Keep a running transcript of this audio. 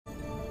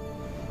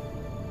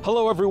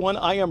Hello everyone,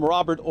 I am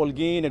Robert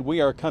Olguin and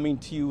we are coming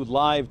to you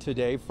live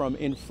today from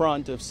in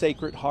front of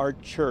Sacred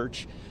Heart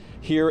Church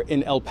here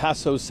in El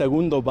Paso's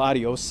Segundo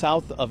Barrio,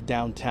 south of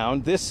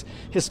downtown. This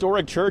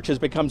historic church has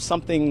become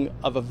something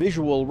of a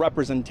visual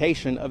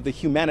representation of the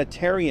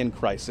humanitarian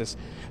crisis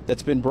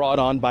that's been brought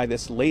on by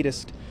this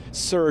latest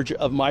surge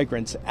of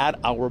migrants at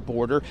our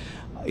border.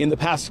 In the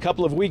past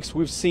couple of weeks,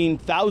 we've seen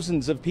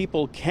thousands of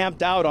people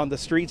camped out on the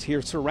streets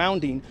here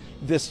surrounding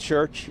this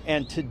church,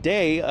 and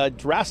today a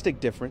drastic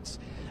difference.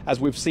 As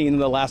we've seen in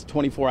the last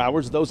 24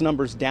 hours, those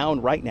numbers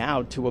down right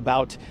now to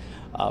about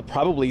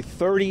probably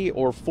 30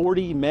 or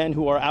 40 men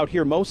who are out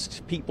here.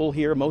 Most people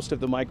here, most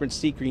of the migrants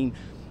seeking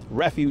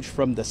refuge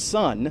from the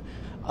sun.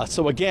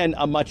 So again,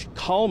 a much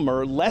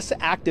calmer, less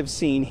active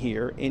scene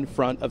here in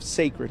front of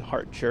Sacred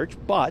Heart Church.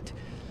 But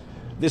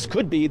this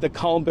could be the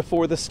calm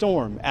before the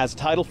storm, as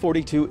Title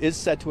 42 is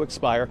set to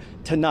expire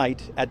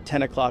tonight at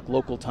 10 o'clock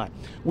local time.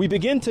 We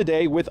begin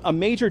today with a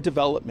major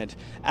development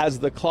as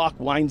the clock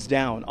winds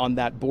down on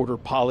that border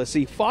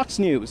policy. Fox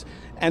News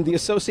and the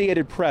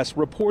Associated Press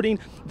reporting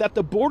that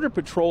the Border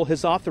Patrol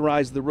has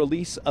authorized the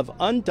release of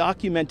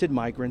undocumented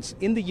migrants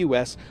in the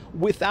U.S.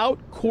 without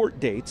court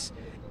dates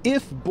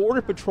if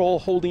Border Patrol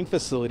holding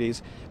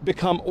facilities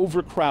become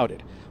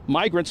overcrowded.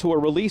 Migrants who are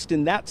released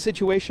in that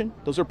situation,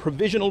 those are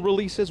provisional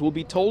releases, will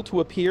be told to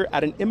appear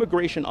at an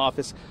immigration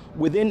office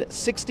within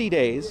 60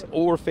 days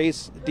or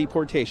face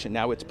deportation.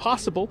 Now, it's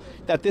possible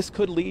that this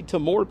could lead to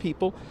more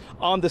people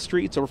on the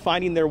streets or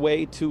finding their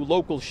way to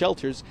local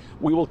shelters.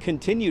 We will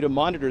continue to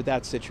monitor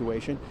that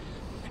situation.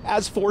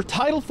 As for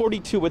Title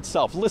 42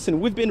 itself, listen,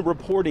 we've been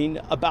reporting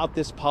about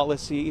this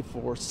policy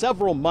for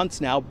several months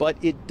now, but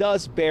it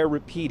does bear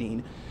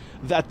repeating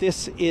that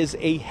this is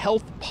a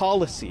health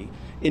policy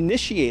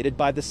initiated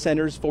by the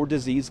Centers for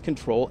Disease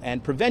Control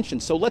and Prevention.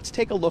 So let's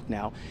take a look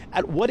now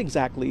at what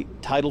exactly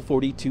Title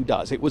 42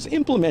 does. It was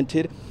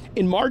implemented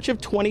in March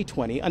of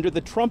 2020 under the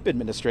Trump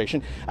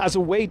administration as a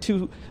way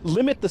to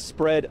limit the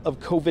spread of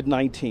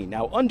COVID-19.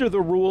 Now, under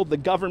the rule, the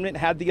government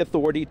had the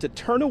authority to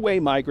turn away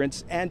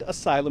migrants and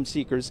asylum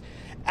seekers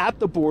at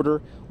the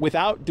border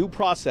without due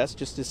process,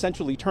 just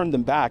essentially turn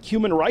them back.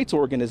 Human rights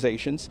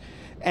organizations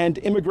and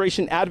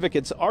immigration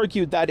advocates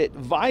argued that it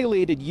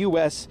violated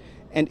U.S.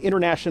 and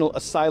international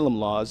asylum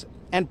laws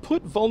and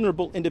put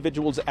vulnerable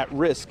individuals at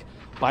risk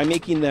by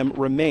making them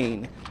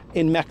remain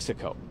in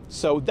Mexico.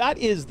 So that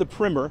is the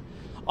primer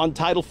on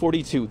Title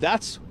 42.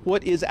 That's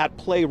what is at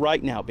play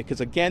right now,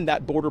 because again,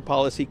 that border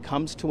policy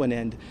comes to an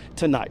end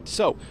tonight.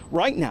 So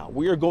right now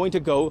we are going to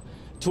go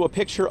to a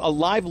picture, a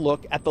live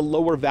look at the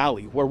Lower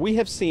Valley, where we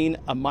have seen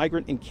a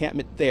migrant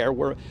encampment there,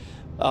 where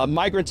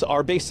migrants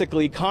are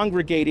basically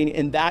congregating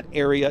in that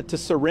area to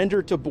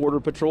surrender to Border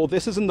Patrol.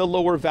 This is in the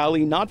Lower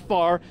Valley, not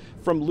far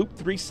from Loop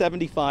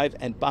 375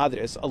 and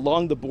Padres,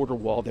 along the border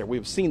wall there.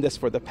 We've seen this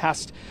for the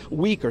past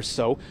week or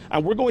so.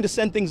 And we're going to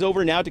send things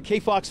over now to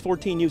KFOX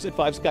 14 News at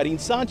 5's Karin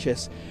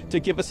Sanchez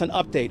to give us an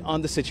update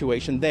on the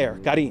situation there.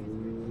 Karin.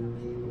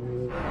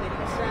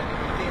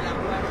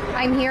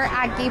 I'm here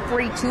at Gate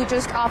 42,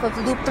 just off of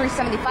Loop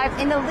 375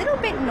 and a little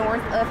bit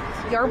north of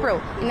Yarborough.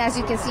 And as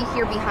you can see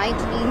here behind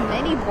me,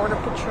 many Border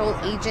Patrol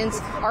agents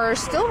are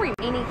still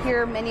remaining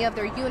here. Many of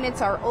their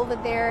units are over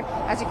there.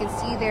 As you can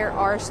see, there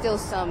are still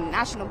some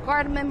National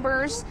Guard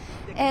members.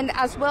 And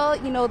as well,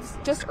 you know,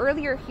 just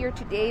earlier here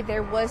today,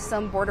 there was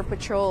some Border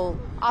Patrol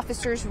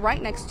officers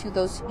right next to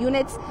those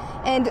units.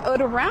 And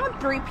at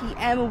around 3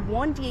 p.m.,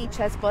 one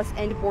DHS bus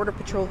and Border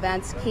Patrol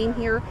vans came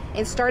here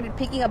and started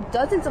picking up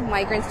dozens of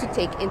migrants to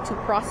take into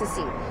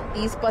processing.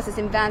 These buses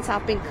and vans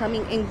have been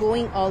coming and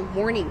going all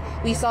morning.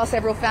 We saw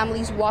several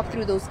families walk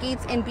through those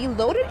gates and be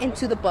loaded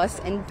into the bus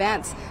and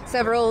vans.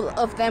 Several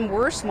of them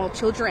were small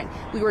children.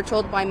 We were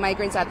told by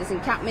migrants at this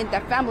encampment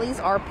that families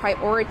are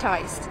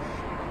prioritized.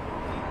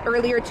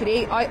 Earlier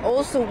today, I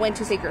also went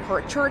to Sacred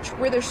Heart Church,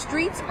 where the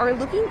streets are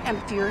looking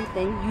emptier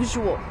than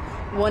usual.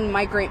 One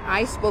migrant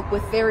I spoke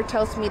with there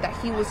tells me that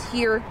he was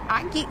here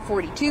at Gate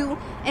 42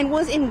 and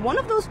was in one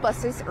of those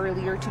buses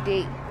earlier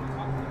today.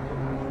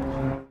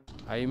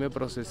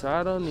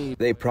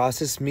 They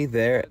processed me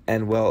there,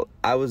 and well,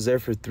 I was there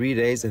for 3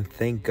 days, and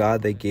thank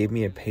God they gave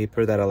me a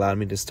paper that allowed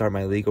me to start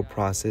my legal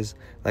process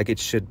like it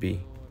should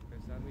be.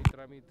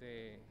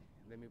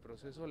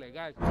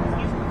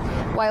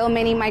 While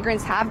many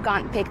migrants have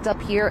gotten picked up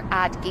here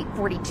at Gate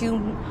 42,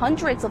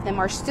 hundreds of them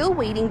are still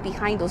waiting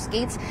behind those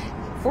gates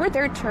for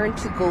their turn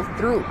to go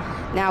through.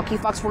 Now,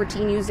 KFOX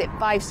 14 News at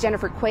 5's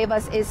Jennifer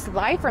Cuevas is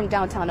live from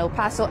downtown El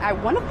Paso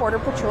at one of Border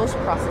Patrol's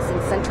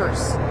processing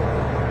centers.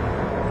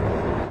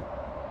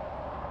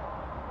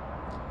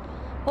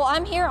 Well,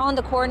 I'm here on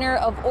the corner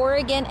of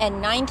Oregon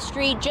and 9th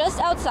Street, just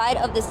outside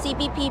of the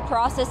CBP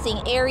processing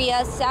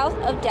area south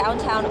of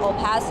downtown El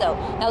Paso.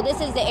 Now,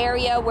 this is the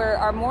area where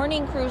our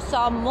morning crew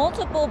saw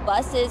multiple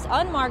buses,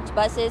 unmarked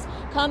buses,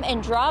 come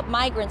and drop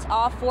migrants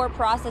off for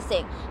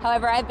processing.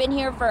 However, I've been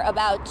here for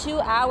about 2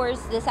 hours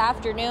this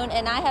afternoon,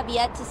 and I have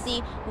yet to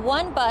see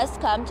one bus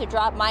come to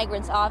drop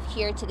migrants off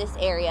here to this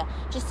area.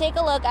 Just take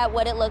a look at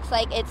what it looks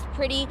like. It's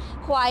pretty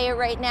quiet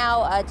right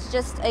now. It's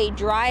just a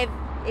drive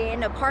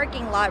in a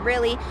parking lot,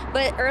 really.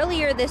 But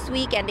earlier this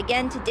week and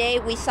again today,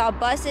 we saw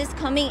buses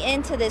coming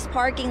into this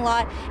parking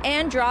lot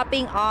and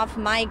dropping off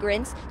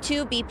migrants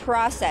to be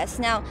processed.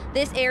 Now,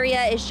 this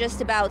area is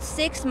just about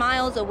 6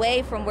 miles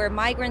away from where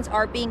migrants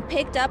are being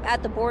picked up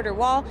at the border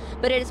wall,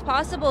 but it is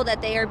possible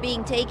that they are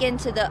being taken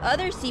to the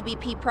other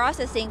CBP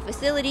processing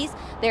facilities.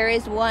 There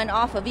is one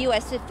off of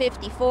US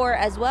 54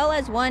 as well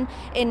as one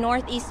in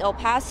Northeast El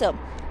Paso.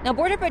 Now,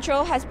 Border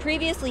Patrol has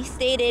previously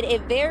stated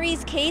it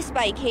varies case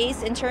by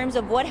case in terms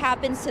of what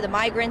happens to the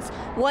migrants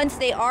once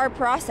they are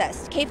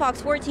processed. KFOX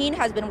 14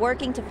 has been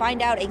working to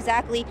find out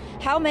exactly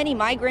how many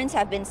migrants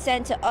have been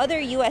sent to other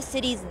U.S.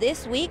 cities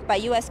this week by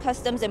U.S.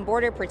 Customs and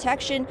Border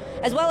Protection,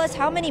 as well as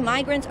how many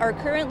migrants are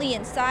currently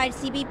inside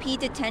CBP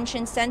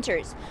detention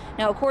centers.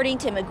 Now, according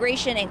to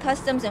Immigration and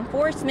Customs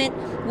Enforcement,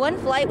 one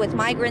flight with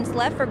migrants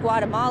left for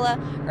Guatemala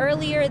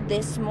earlier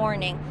this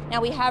morning.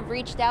 Now, we have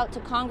reached out to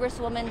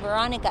Congresswoman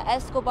Veronica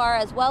Escobar,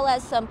 as well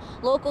as some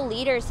local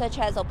leaders such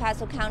as El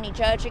Paso County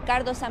Judge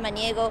Ricardo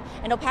Samaniego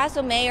and El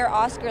Paso Mayor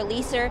Oscar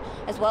Leeser,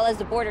 as well as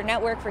the Border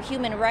Network for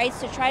Human Rights,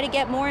 to try to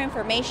get more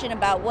information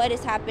about what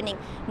is happening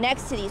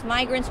next to these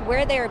migrants,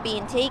 where they are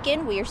being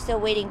taken. We are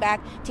still waiting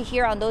back to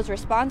hear on those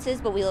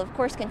responses, but we'll of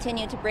course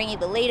continue to bring you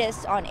the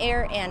latest on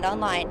air and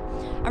online.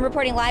 I'm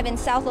reporting live in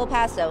South El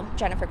Paso.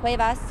 Jennifer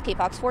Cuevas,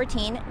 KFOX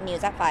 14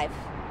 News at 5.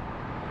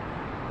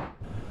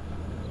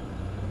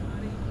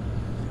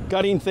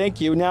 Garin, thank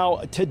you.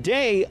 Now,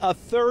 today, a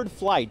third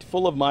flight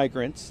full of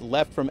migrants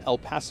left from El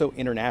Paso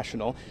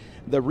International.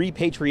 The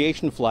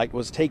repatriation flight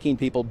was taking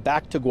people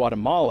back to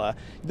Guatemala.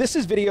 This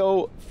is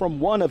video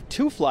from one of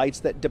two flights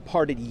that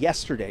departed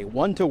yesterday,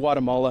 one to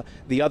Guatemala,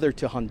 the other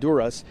to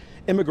Honduras.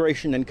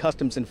 Immigration and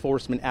Customs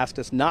Enforcement asked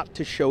us not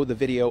to show the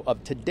video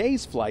of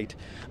today's flight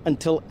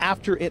until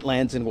after it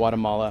lands in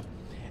Guatemala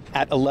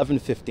at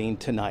 11:15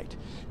 tonight.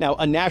 Now,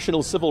 a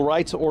national civil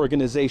rights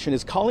organization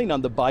is calling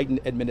on the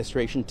Biden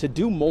administration to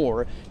do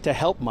more to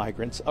help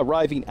migrants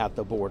arriving at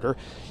the border.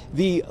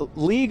 The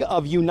League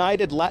of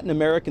United Latin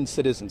American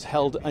Citizens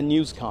held a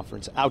news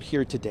conference out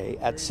here today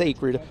at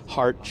Sacred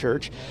Heart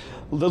Church.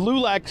 The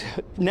LULAC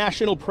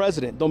national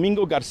president,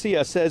 Domingo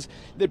Garcia, says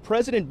that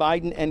President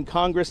Biden and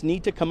Congress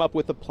need to come up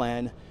with a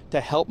plan to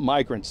help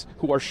migrants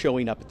who are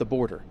showing up at the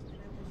border.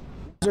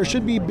 There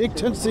should be big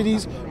tent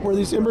cities where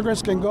these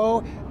immigrants can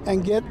go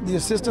and get the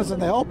assistance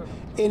and the help.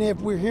 And if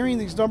we're hearing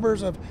these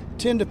numbers of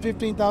 10 to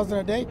 15,000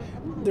 a day,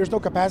 there's no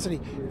capacity.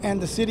 And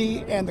the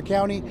city and the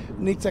county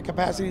needs that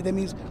capacity. That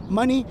means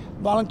money,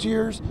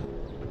 volunteers.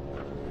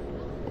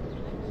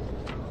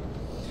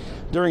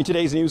 During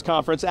today's news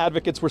conference,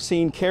 advocates were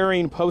seen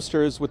carrying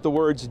posters with the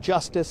words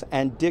 "justice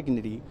and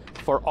dignity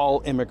for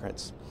all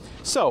immigrants."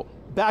 So,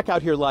 back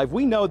out here live,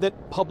 we know that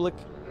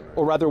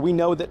we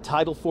know that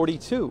Title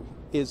 42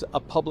 is a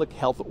public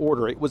health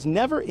order. It was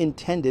never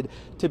intended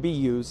to be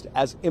used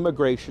as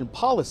immigration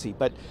policy,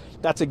 but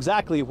that's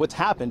exactly what's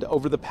happened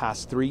over the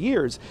past 3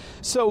 years.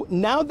 So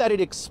now that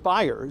it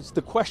expires,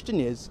 the question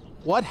is,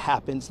 what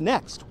happens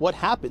next? What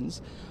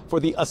happens for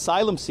the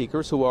asylum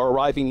seekers who are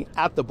arriving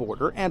at the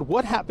border? And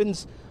what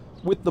happens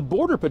with the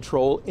Border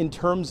Patrol in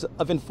terms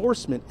of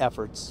enforcement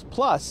efforts?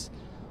 Plus,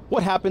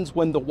 what happens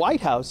when the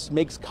White House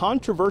makes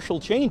controversial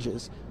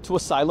changes to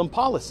asylum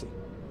policy?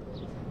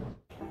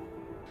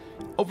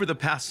 Over the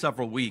past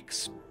several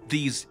weeks,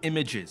 these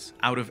images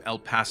out of El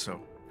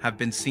Paso have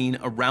been seen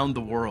around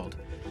the world,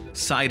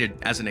 cited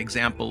as an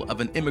example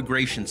of an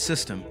immigration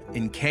system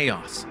in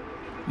chaos.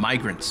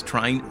 Migrants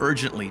trying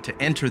urgently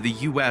to enter the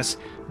U.S.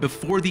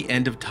 before the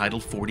end of Title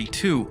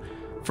 42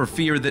 for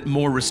fear that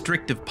more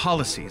restrictive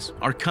policies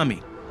are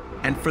coming.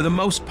 And for the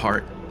most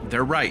part,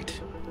 they're right.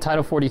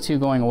 Title 42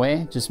 going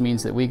away just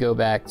means that we go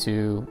back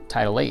to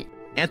Title 8.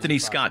 Anthony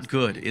Scott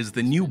Good is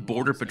the new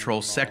Border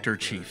Patrol sector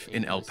chief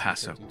in El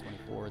Paso.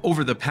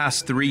 Over the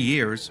past 3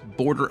 years,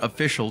 border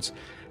officials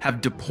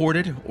have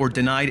deported or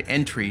denied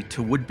entry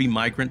to would-be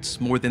migrants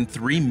more than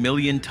 3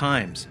 million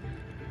times.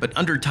 But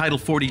under Title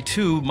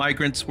 42,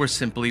 migrants were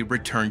simply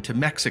returned to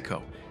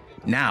Mexico.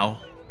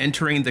 Now,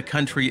 entering the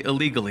country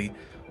illegally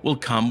will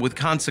come with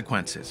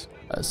consequences.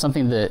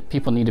 Something that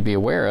people need to be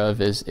aware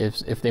of is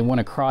if they want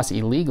to cross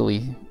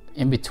illegally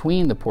in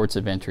between the ports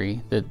of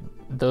entry, that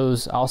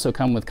those also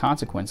come with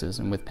consequences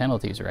and with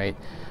penalties, right?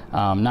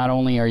 Not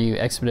only are you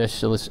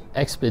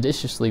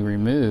expeditiously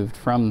removed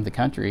from the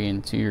country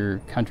into your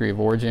country of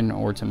origin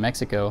or to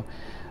Mexico,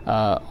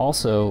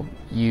 also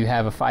you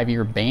have a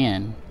 5-year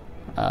ban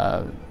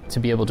to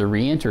be able to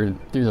re-enter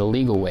through the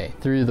legal way,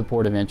 through the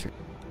port of entry.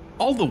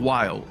 All the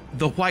while,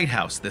 the White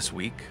House this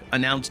week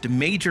announced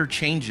major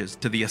changes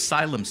to the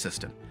asylum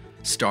system.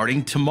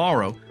 Starting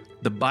tomorrow,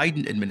 the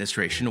Biden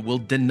administration will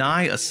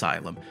deny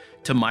asylum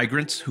to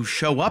migrants who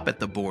show up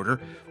at the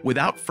border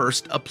without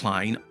first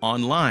applying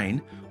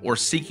online or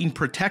seeking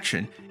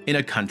protection in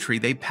a country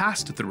they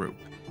passed through.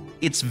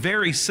 It's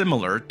very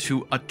similar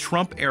to a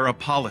Trump-era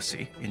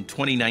policy in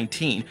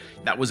 2019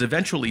 that was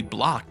eventually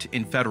blocked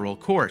in federal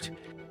court.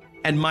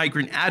 And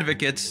migrant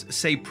advocates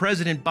say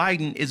President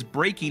Biden is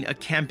breaking a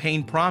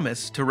campaign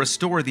promise to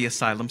restore the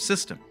asylum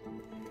system.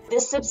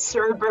 This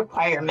absurd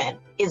requirement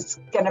is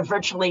going to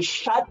virtually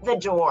shut the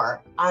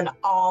door on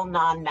all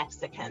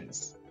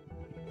non-Mexicans.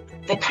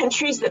 The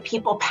countries that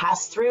people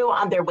pass through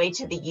on their way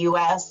to the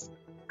U.S.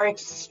 are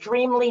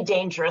extremely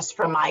dangerous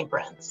for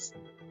migrants,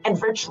 and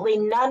virtually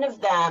none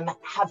of them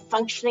have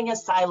functioning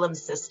asylum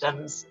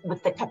systems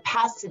with the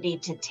capacity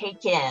to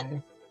take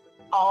in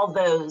all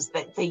those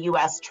that the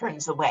U.S.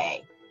 turns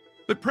away.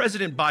 But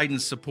President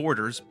Biden's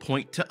supporters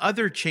point to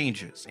other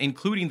changes,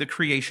 including the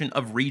creation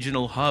of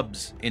regional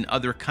hubs in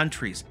other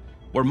countries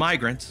where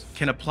migrants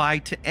can apply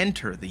to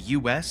enter the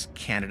U.S.,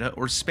 Canada,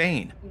 or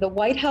Spain. The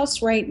White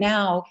House right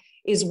now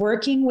is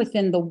working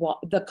within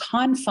the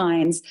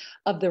confines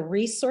of the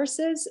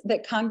resources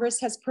that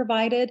Congress has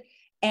provided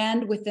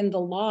and within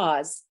the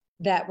laws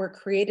that were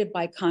created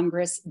by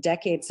Congress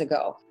decades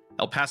ago.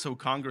 El Paso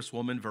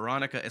Congresswoman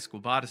Veronica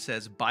Escobar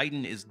says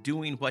Biden is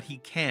doing what he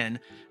can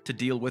to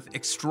deal with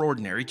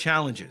extraordinary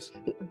challenges.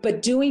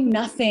 But doing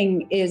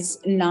nothing is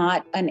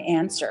not an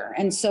answer.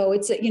 And so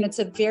it's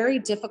a very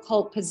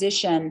difficult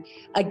position,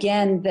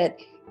 again,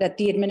 that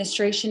the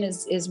administration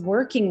is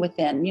working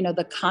within,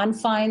 the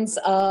confines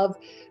of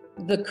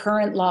the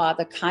current law,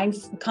 the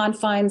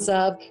confines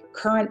of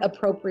current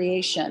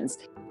appropriations.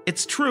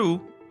 It's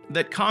true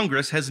that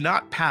Congress has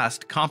not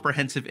passed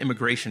comprehensive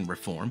immigration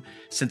reform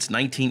since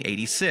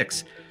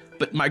 1986,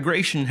 but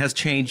migration has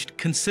changed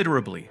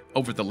considerably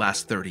over the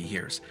last 30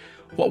 years.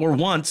 What were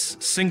once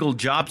single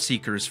job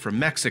seekers from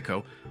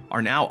Mexico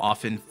are now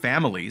often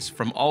families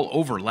from all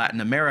over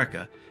Latin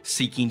America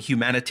seeking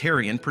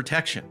humanitarian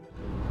protection.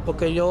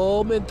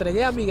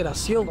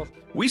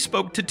 We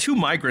spoke to 2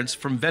 migrants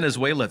from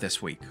Venezuela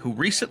this week who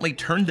recently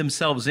turned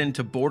themselves in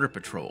to Border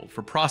Patrol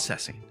for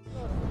processing.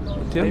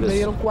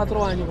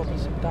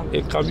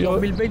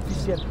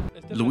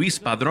 Luis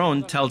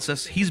Padron tells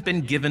us he's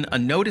been given a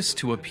notice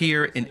to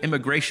appear in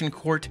immigration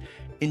court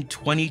in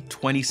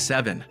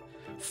 2027,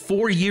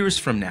 4 years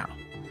from now.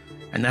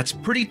 And that's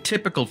pretty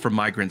typical for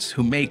migrants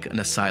who make an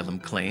asylum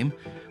claim,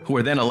 who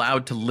are then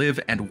allowed to live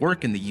and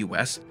work in the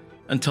U.S.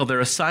 until their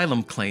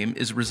asylum claim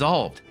is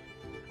resolved.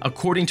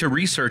 According to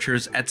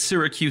researchers at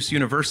Syracuse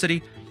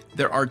University,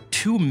 there are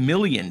 2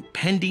 million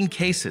pending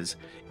cases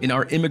in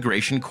our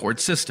immigration court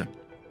system.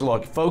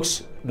 Look,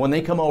 folks, when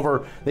they come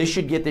over, they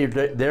should get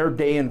their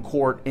day in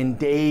court in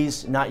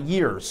days, not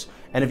years.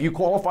 And if you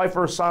qualify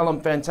for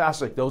asylum,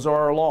 fantastic. Those are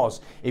our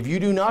laws. If you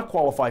do not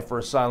qualify for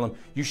asylum,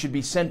 you should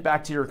be sent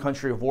back to your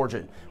country of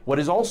origin. What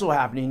is also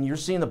happening, you're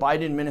seeing the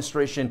Biden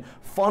administration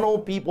funnel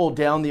people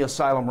down the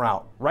asylum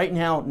route. Right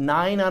now,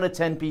 9 out of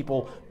 10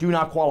 people do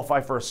not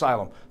qualify for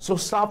asylum. So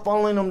stop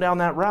funneling them down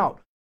that route.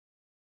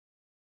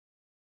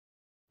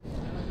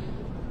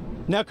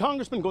 Now,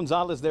 Congressman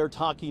Gonzalez there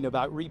talking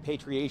about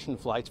repatriation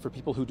flights for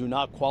people who do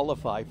not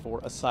qualify for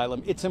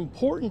asylum. It's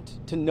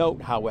important to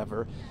note,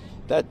 however,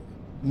 that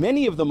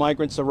many of the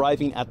migrants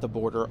arriving at the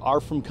border are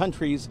from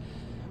countries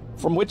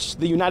from which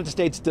the United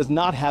States does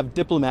not have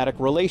diplomatic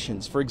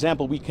relations. For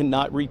example, we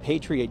cannot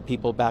repatriate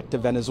people back to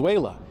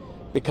Venezuela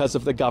because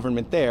of the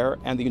government there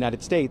and the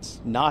United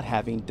States not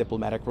having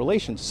diplomatic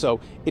relations. So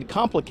it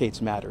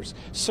complicates matters,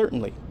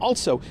 certainly.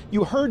 Also,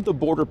 you heard the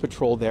Border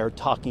Patrol there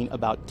talking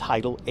about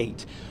Title VIII.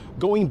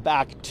 Going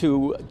back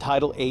to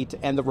Title VIII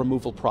and the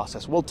removal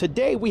process. Well,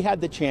 today we had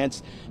the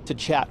chance to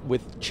chat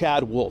with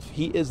Chad Wolf.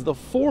 He is the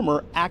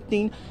former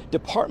acting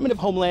Department of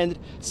Homeland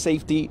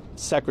Safety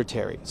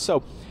Secretary.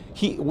 So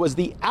he was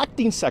the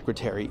acting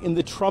secretary in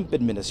the Trump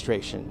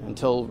administration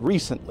until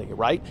recently,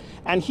 right?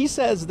 And he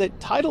says that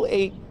Title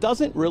VIII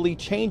doesn't really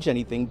change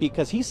anything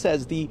because he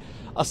says the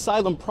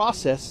asylum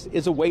process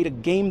is a way to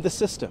game the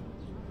system.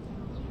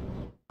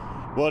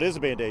 Well, it is a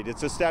Band-Aid.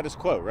 It's a status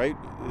quo, right?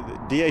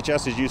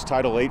 DHS has used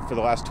Title VIII for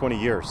the last 20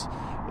 years.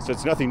 So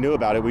it's nothing new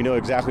about it. We know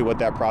exactly what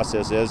that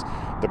process is.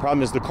 The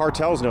problem is the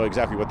cartels know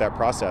exactly what that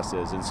process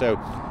is. And so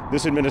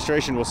this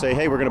administration will say,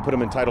 hey, we're going to put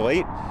them in Title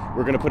VIII.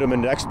 We're going to put them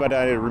in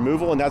expedited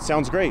removal. And that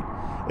sounds great.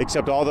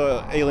 Except all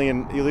the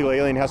illegal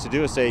alien has to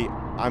do is say,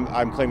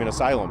 I'm claiming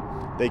asylum.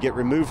 They get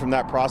removed from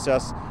that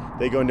process.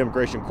 They go into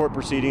immigration court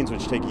proceedings,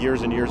 which take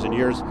years and years and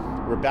years.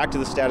 We're back to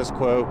the status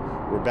quo.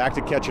 We're back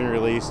to catch and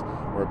release.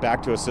 We're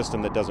back to a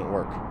system that doesn't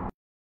work.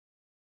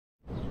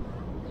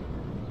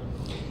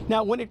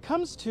 Now, when it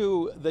comes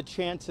to the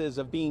chances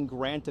of being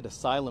granted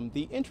asylum,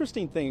 the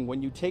interesting thing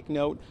when you take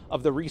note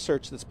of the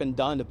research that's been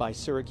done by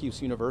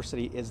Syracuse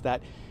University is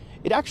that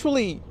it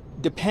actually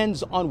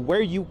depends on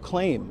where you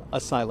claim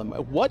asylum,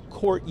 what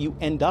court you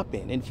end up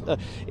in.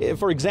 And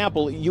for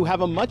example, you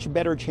have a much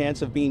better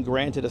chance of being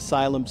granted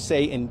asylum,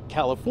 say in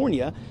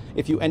California,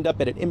 if you end up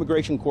at an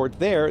immigration court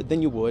there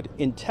than you would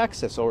in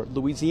Texas or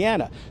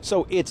Louisiana.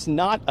 So it's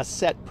not a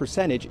set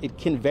percentage. It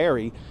can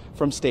vary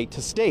from state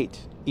to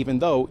state. even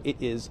though it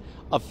is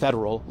a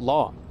federal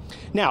law.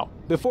 Now,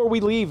 before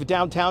we leave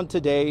downtown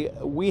today,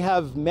 we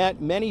have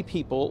met many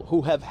people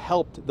who have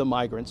helped the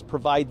migrants,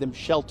 provide them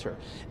shelter.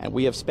 And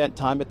we have spent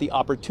time at the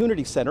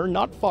Opportunity Center,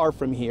 not far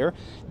from here.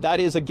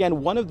 That is,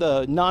 again, one of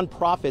the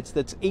nonprofits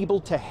that's able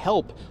to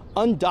help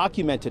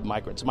undocumented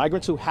migrants,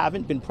 migrants who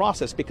haven't been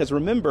processed. Because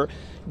remember,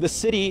 the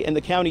city and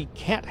the county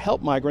can't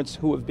help migrants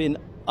who have been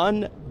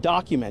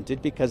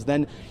undocumented, because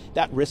then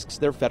that risks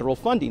their federal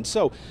funding.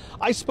 So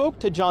I spoke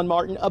to John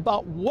Martin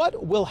about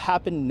what will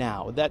happen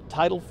now that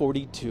Title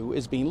 42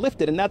 is being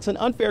lifted. And that's an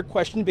unfair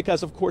question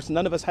because, of course,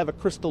 none of us have a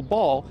crystal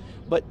ball,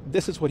 but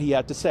this is what he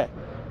had to say.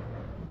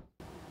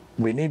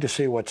 We need to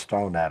see what's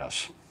thrown at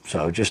us.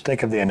 So just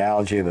think of the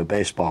analogy of a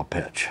baseball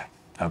pitch.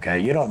 Okay,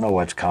 you don't know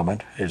what's coming.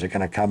 Is it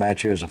going to come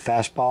at you as a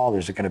fastball?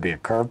 Is it going to be a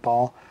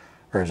curveball?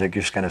 Or is it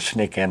just going to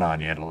sneak in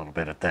on you a little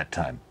bit at that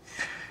time?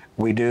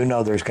 We do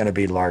know there's going to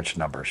be large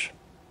numbers.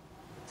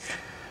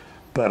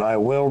 But I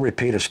will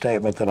repeat a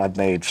statement that I've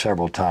made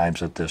several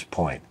times at this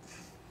point.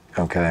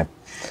 Okay?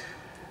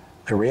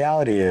 The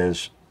reality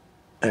is,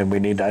 and we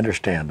need to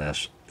understand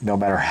this, no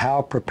matter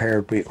how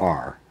prepared we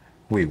are,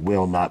 we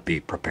will not be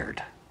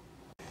prepared.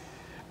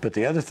 But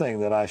the other thing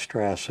that I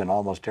stress, and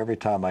almost every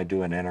time I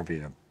do an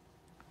interview,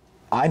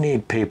 I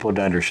need people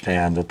to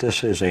understand that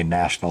this is a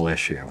national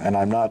issue. And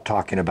I'm not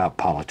talking about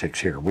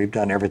politics here. We've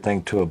done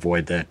everything to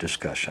avoid that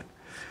discussion.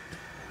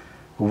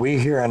 We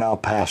here in El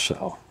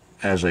Paso,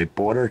 as a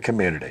border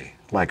community,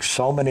 like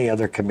so many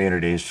other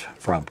communities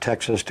from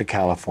Texas to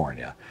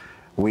California,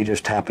 we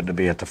just happen to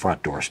be at the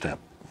front doorstep.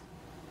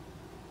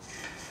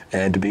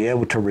 And to be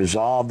able to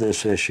resolve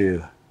this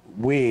issue,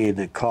 we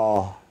that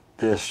call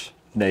this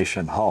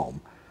nation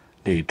home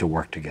need to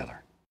work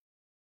together.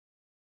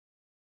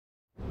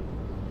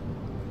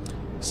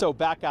 So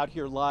back out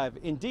here live,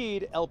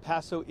 indeed, El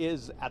Paso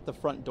is at the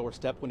front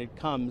doorstep when it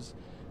comes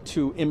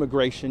to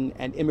immigration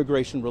and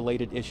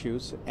immigration-related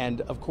issues.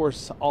 And of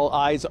course, all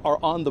eyes are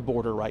on the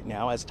border right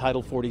now as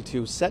Title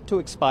 42 set to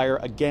expire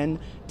again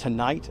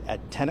tonight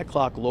at 10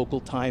 o'clock local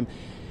time.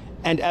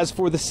 And as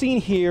for the scene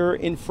here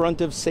in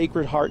front of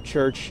Sacred Heart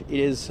Church, it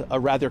is a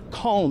rather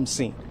calm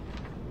scene.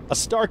 A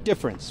stark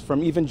difference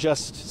from even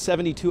just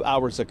 72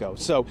 hours ago.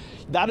 So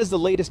that is the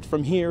latest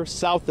from here,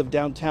 south of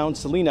downtown.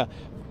 Selena,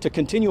 to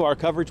continue our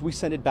coverage, we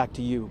send it back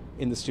to you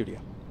in the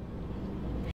studio.